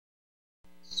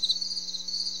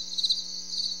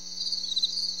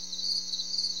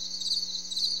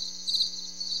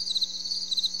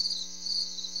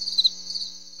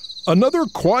Another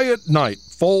quiet night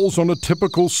falls on a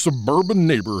typical suburban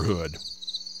neighborhood.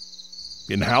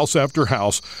 In house after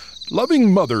house,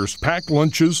 loving mothers pack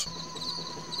lunches,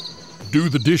 do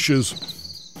the dishes,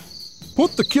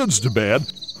 put the kids to bed,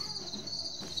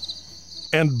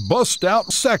 and bust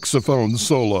out saxophone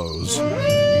solos.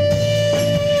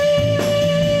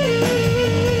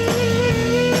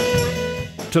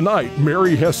 Tonight,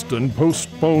 Mary Heston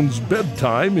postpones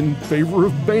bedtime in favor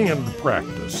of band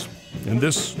practice. And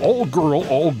this all-girl,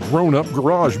 all-grown-up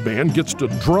garage band gets to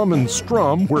drum and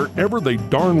strum wherever they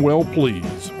darn well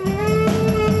please.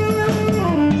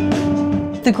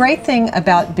 The great thing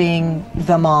about being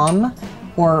the mom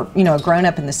or, a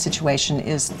grown-up in this situation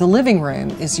is the living room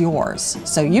is yours.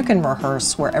 So you can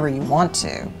rehearse wherever you want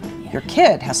to. Your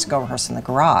kid has to go rehearse in the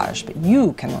garage, but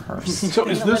you can rehearse. So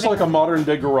is this like a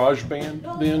modern-day garage band,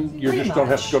 then? You just don't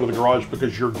have to go to the garage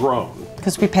because you're grown?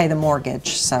 Because we pay the mortgage,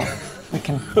 so we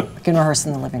can rehearse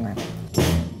in the living room.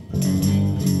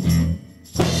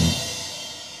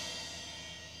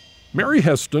 Mary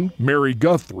Heston, Mary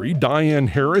Guthrie, Diane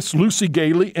Harris, Lucy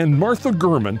Gailey, and Martha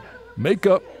Gurman make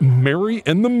up Mary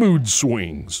and the Mood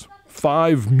Swings,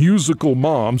 5 musical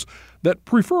moms that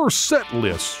prefer set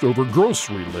lists over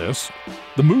grocery lists.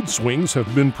 The Mood Swings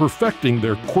have been perfecting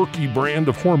their quirky brand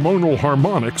of hormonal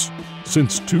harmonics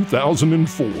since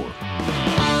 2004.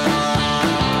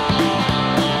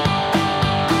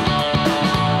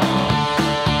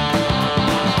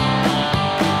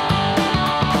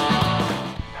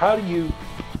 How do you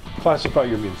classify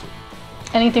your music?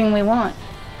 Anything we want.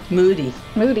 Moody.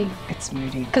 Moody. It's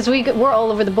moody. Because we're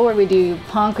all over the board. We do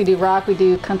punk, we do rock, we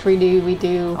do country, we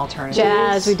do alternative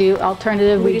jazz, we do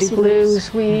alternative, we do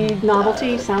blues, we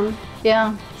novelty, some.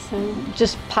 Yeah, so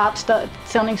just pop stuff,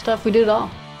 sounding stuff. We do it all.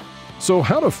 So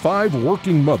how do 5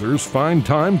 working mothers find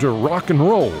time to rock and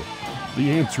roll?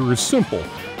 The answer is simple.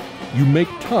 You make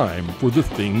time for the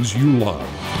things you love.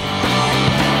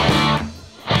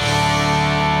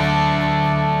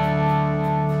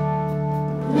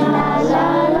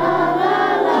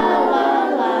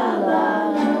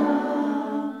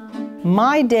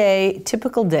 My day,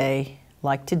 typical day,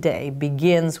 like today,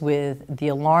 begins with the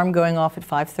alarm going off at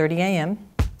 5:30 a.m.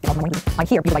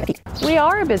 We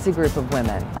are a busy group of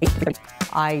women.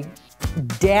 I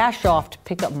dash off to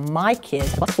pick up my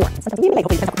kids.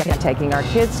 Taking our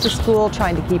kids to school,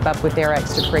 trying to keep up with their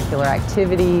extracurricular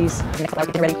activities.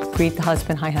 Greet the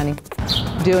husband, hi honey.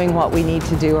 Doing what we need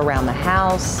to do around the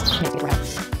house.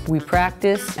 We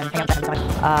practice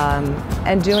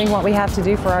and doing what we have to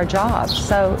do for our jobs.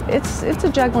 So it's a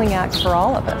juggling act for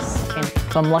all of us.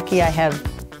 If I'm lucky, I have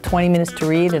 20 minutes to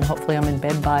read, and hopefully I'm in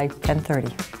bed by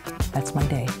 10:30. That's my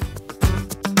day.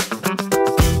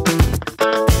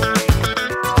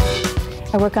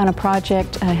 I work on a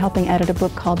project helping edit a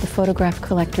book called The Photograph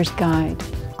Collector's Guide.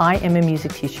 I am a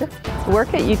music teacher. I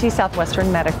work at UT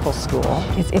Southwestern Medical School.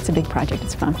 It's a big project,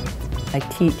 it's fun. I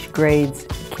teach grades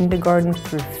kindergarten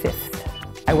through 5th.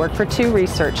 I work for 2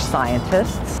 research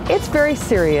scientists. It's very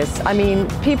serious. I mean,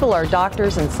 people are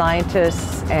doctors and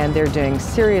scientists, and they're doing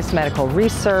serious medical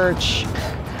research.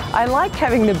 I like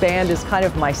having the band as kind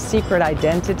of my secret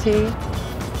identity,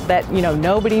 that,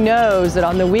 nobody knows that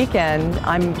on the weekend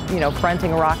I'm,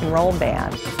 fronting a rock and roll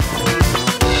band.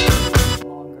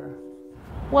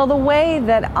 Well, the way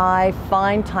that I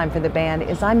find time for the band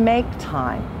is I make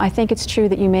time. I think it's true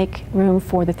that you make room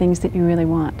for the things that you really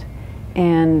want.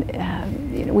 And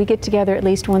we get together at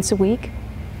least once a week,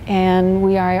 and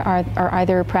we are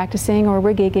either practicing or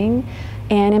we're gigging.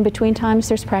 And in between times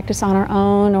there's practice on our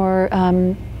own, or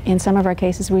in some of our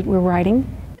cases we're writing.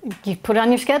 You put it on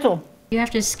your schedule. You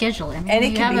have to schedule it. I mean, And it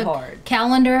you can have be a hard.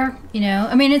 calendar,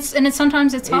 I mean,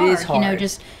 sometimes it's hard. It is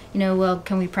hard. Well,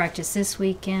 can we practice this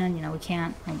weekend? We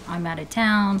can't. I'm out of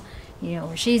town.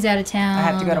 Or she's out of town. I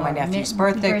have to go to my nephew's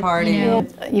birthday party.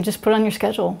 You just put on your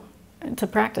schedule to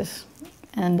practice,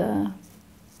 and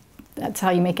that's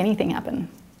how you make anything happen.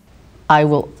 I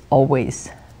will always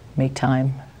make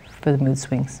time for the Mood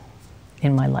Swings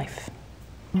in my life.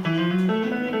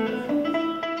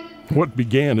 What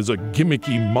began as a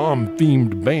gimmicky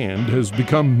mom-themed band has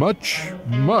become much,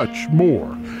 much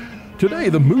more. Today,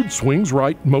 the Mood Swings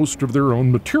write most of their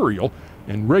own material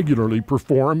and regularly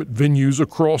perform at venues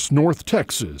across North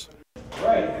Texas.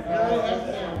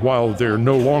 While they're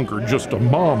no longer just a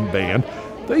mom band,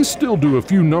 they still do a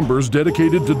few numbers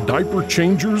dedicated to diaper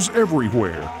changers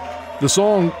everywhere. The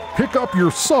song Pick Up Your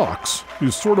Socks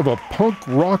is sort of a punk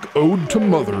rock ode to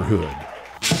motherhood.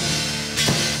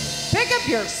 Pick up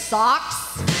your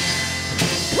socks,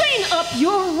 clean up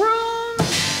your room,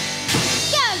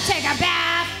 go take a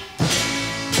bath.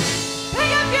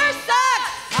 Pick up your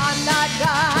socks, I'm not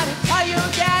gonna tell you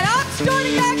get up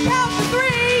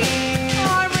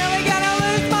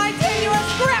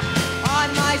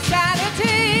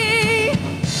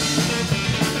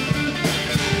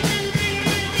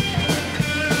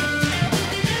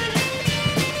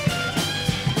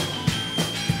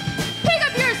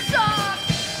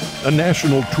A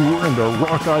national tour and a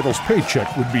Rock Idols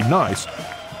paycheck would be nice,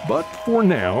 but for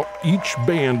now, each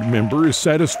band member is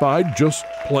satisfied just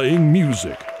playing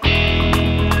music.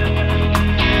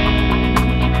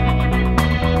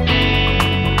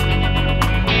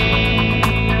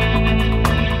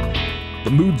 The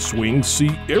Mood Swings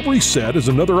see every set as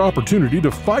another opportunity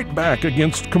to fight back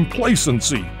against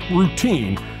complacency,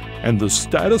 routine, and the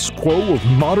status quo of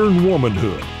modern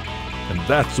womanhood. And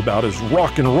that's about as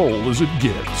rock and roll as it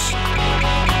gets.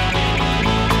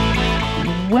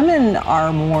 Women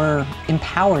are more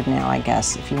empowered now, I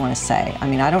guess, if you want to say. I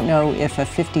mean, I don't know if a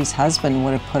 50s husband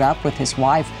would have put up with his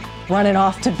wife running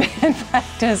off to band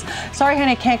practice. Sorry,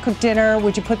 honey, I can't cook dinner.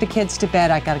 Would you put the kids to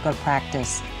bed? I got to go to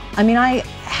practice. I mean, I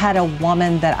had a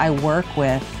woman that I work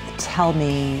with tell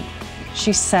me,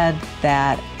 she said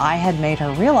that I had made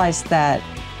her realize that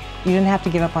you didn't have to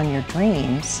give up on your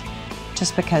dreams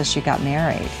just because you got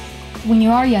married. When you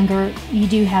are younger, you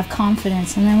do have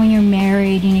confidence, and then when you're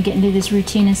married and you get into this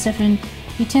routine and stuff, and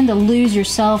you tend to lose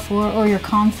yourself or your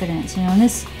confidence, you know, and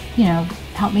this, you know,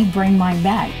 helped me bring mine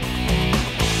back.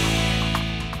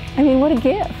 I mean, what a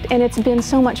gift, and it's been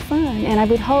so much fun, and I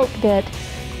would hope that,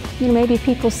 you know, maybe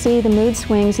people see the Mood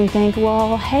Swings and think,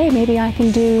 well, hey, maybe I can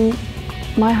do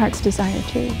my heart's desire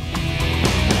too.